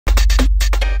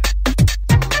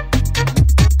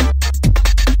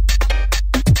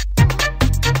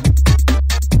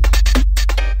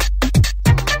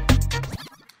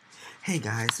Hey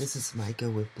guys, this is Micah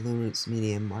with Blue Roots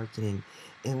Media and Marketing,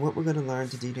 and what we're going to learn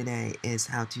to do today is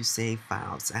how to save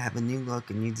files. I have a new look,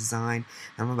 a new design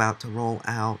I'm about to roll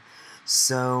out,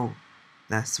 so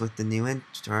that's with the new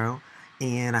intro,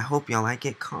 and I hope y'all like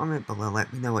it. Comment below,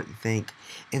 let me know what you think.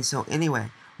 And so anyway,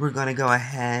 we're going to go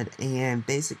ahead, and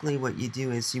basically what you do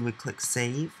is you would click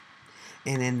Save,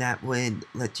 and then that would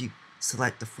let you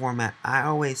select the format. I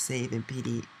always save in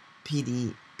PSD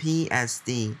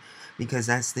because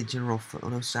that's the general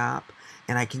Photoshop,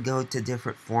 and I can go to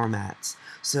different formats.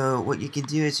 So what you can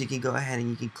do is you can go ahead and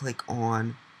you can click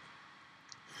on,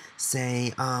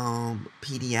 say,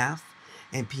 PDF,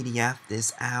 and PDF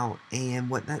this out, and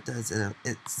what that does is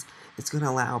it's going to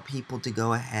allow people to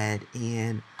go ahead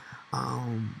and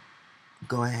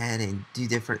do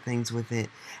different things with it,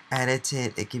 edit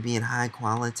it. It can be in high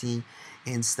quality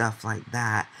and stuff like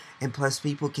that. And plus,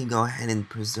 people can go ahead and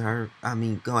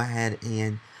go ahead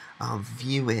and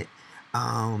view it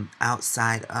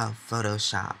outside of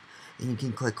Photoshop. And you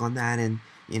can click on that and,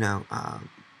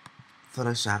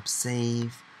 Photoshop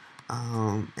save,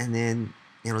 and then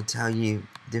it'll tell you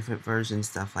different versions,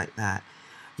 stuff like that.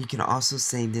 You can also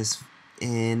save this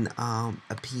in a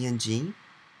PNG.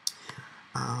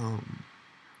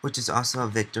 Which is also a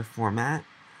vector format.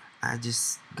 I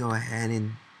just go ahead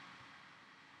and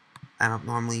I don't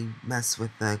normally mess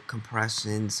with the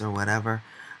compressions or whatever.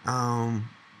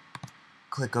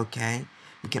 Click OK.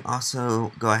 You can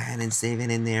also go ahead and save it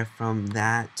in there from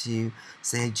that to,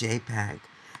 say, JPEG.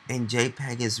 And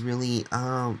JPEG is really,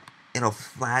 it'll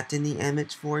flatten the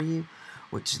image for you,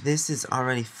 which this is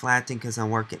already flattened because I'm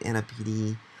working in a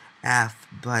PDF,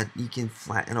 but you can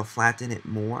it'll flatten it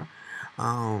more.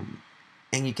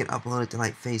 And you can upload it to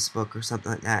like Facebook or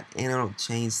something like that, and it'll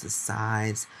change the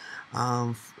size.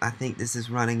 I think this is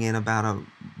running in about a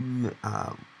 1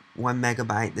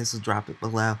 megabyte. This will drop it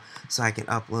below so I can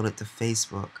upload it to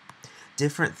Facebook.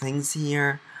 Different things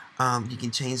here. You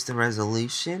can change the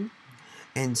resolution,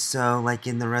 and so like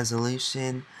in the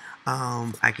resolution,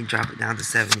 I can drop it down to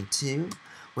 72,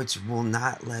 which will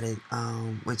not let it,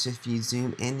 which if you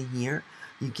zoom in here,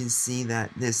 you can see that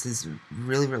this is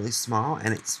really, really small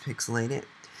and it's pixelated,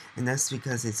 and that's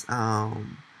because it's not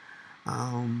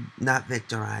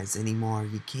vectorized anymore.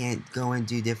 You can't go and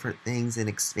do different things and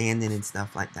expand it and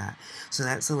stuff like that. So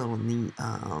that's a little neat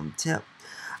tip.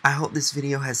 I hope this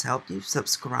video has helped you.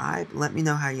 Subscribe. Let me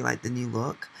know how you like the new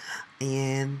look.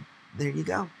 And there you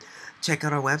go. Check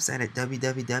out our website at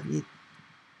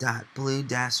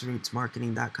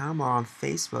www.blue-rootsmarketing.com or on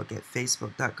Facebook at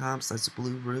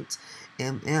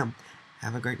facebook.com/bluerootsmm.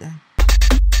 Have a great day.